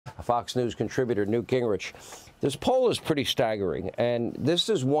Fox News contributor Newt Gingrich. This poll is pretty staggering, and this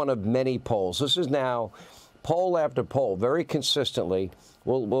is one of many polls. This is now poll after poll, very consistently.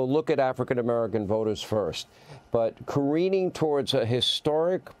 We'll look at African-American voters first, but careening towards a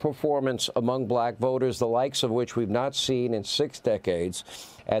historic performance among black voters, the likes of which we've not seen in 6 decades.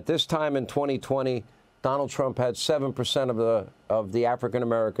 At this time in 2020, Donald Trump had 7% of the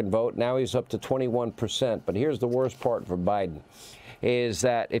African-American vote. Now he's up to 21%. But here's the worst part for Biden, is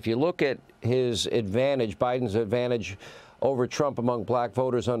that if you look at his advantage, Biden's advantage over Trump among black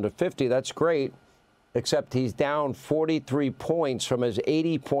voters under 50, that's great, except he's down 43 points from his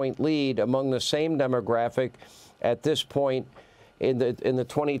 80-point lead among the same demographic at this point in the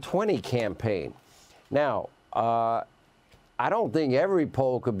 2020 campaign. Now, I don't think every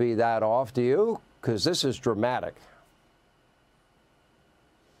poll could be that off, do you? Because this is dramatic.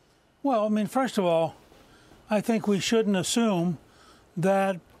 Well, I mean, first of all, I think we shouldn't assume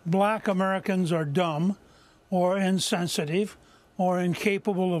that black Americans are dumb or insensitive or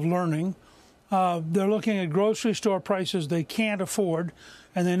incapable of learning. They're looking at grocery store prices they can't afford,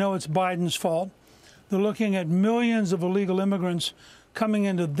 and they know it's Biden's fault. They're looking at millions of illegal immigrants coming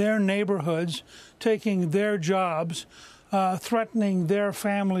into their neighborhoods, taking their jobs, threatening their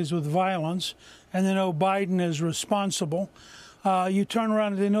families with violence, and they know Biden is responsible. You turn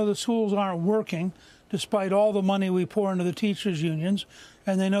around and they know the schools aren't working, despite all the money we pour into the teachers' unions,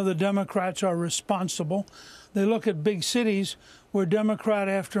 and they know the Democrats are responsible. They look at big cities where Democrat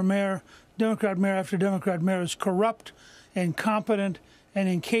mayor after Democrat mayor is corrupt, incompetent, and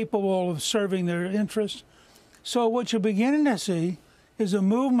incapable of serving their interests. So what you're beginning to see is a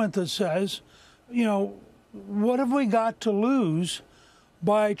movement that says, you know, what have we got to lose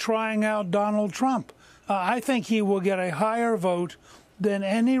by trying out Donald Trump? I think he will get a higher vote than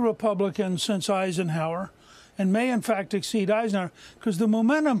any Republican since Eisenhower, and may in fact exceed Eisenhower, because the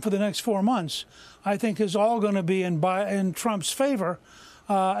momentum for the next 4 months, I think, is all going to be in Trump's favor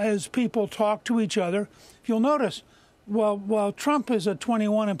as people talk to each other. If you'll notice, while Trump is at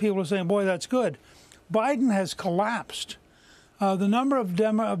 21 and people are saying, boy, that's good, Biden has collapsed. The number of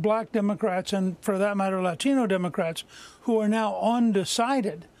black Democrats, and for that matter, Latino Democrats, who are now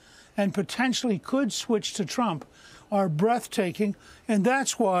undecided and potentially could switch to Trump, are breathtaking. And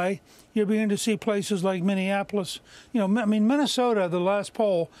that's why you're beginning to see places like Minneapolis. You know, I mean, Minnesota, the last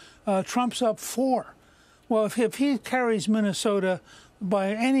poll, Trump's up 4. Well, if he carries Minnesota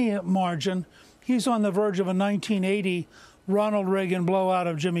by any margin, he's on the verge of a 1980 Ronald Reagan blowout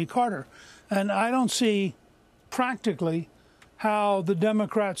of Jimmy Carter. And I don't see practically how the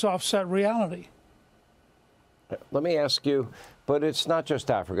Democrats offset reality. Let me ask you, but it's not just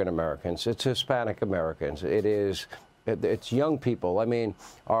African Americans, it's Hispanic Americans. It's young people. I mean,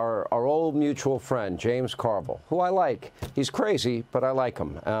 our old mutual friend, James Carville, who I like. He's crazy, but I like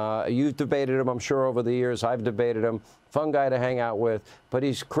him. You've debated him, I'm sure, over the years. I've debated him. Fun guy to hang out with, but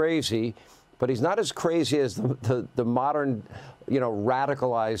he's crazy. But he's not as crazy as the modern, you know,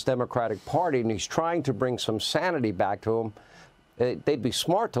 radicalized Democratic Party, and he's trying to bring some sanity back to him. They'd be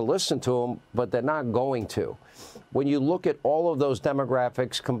smart to listen to him, but they're not going to. When you look at all of those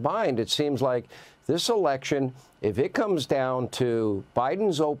demographics combined, it seems like this election, if it comes down to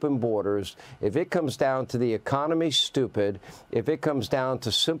Biden's open borders, if it comes down to the economy stupid, if it comes down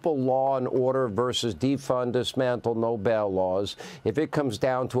to simple law and order versus defund, dismantle, no bail laws, if it comes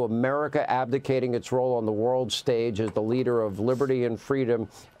down to America abdicating its role on the world stage as the leader of liberty and freedom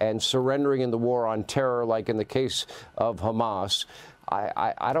and surrendering in the war on terror, like in the case of Hamas,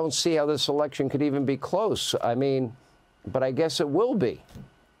 I don't see how this election could even be close. I mean, but I guess it will be.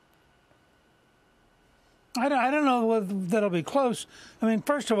 I don't know whether that'll be close. I mean,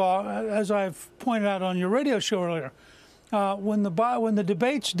 first of all, as I've pointed out on your radio show earlier, when the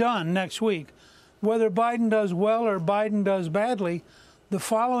debate's done next week, whether Biden does well or Biden does badly, the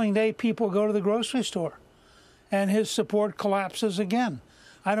following day people go to the grocery store, and his support collapses again.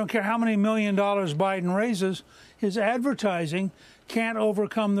 I don't care how many $1 million Biden raises, his advertising can't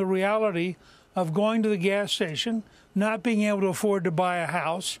overcome the reality of going to the gas station, not being able to afford to buy a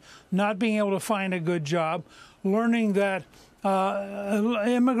house, not being able to find a good job, learning that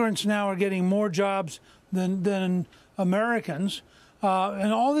immigrants now are getting more jobs than Americans.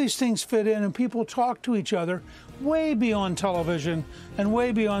 And all these things fit in, and people talk to each other way beyond television and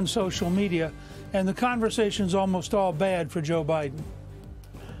way beyond social media. And the conversation's almost all bad for Joe Biden.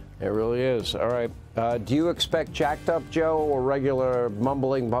 It really is. All right. Do you expect jacked up Joe or regular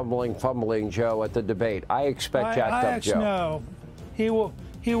mumbling, bumbling, fumbling Joe at the debate? I expect jacked up Joe. No.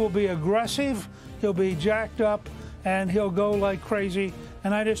 He will be aggressive, he'll be jacked up, and he'll go like crazy.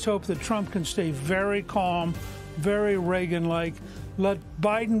 And I just hope that Trump can stay very calm, very Reagan-like, let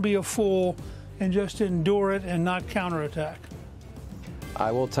Biden be a fool and just endure it and not counterattack?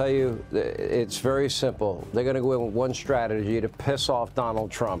 I will tell you, it's very simple. They're going to go in with one strategy to piss off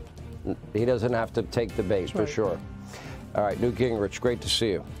Donald Trump. He doesn't have to take the bait, for sure. All right, Newt Gingrich, great to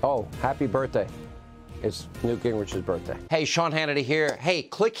see you. Oh, happy birthday. It's Newt Gingrich's birthday. Hey, Sean Hannity here. Hey,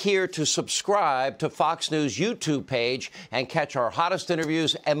 click here to subscribe to Fox News YouTube page and catch our hottest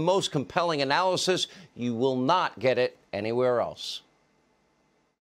interviews and most compelling analysis. You will not get it anywhere else.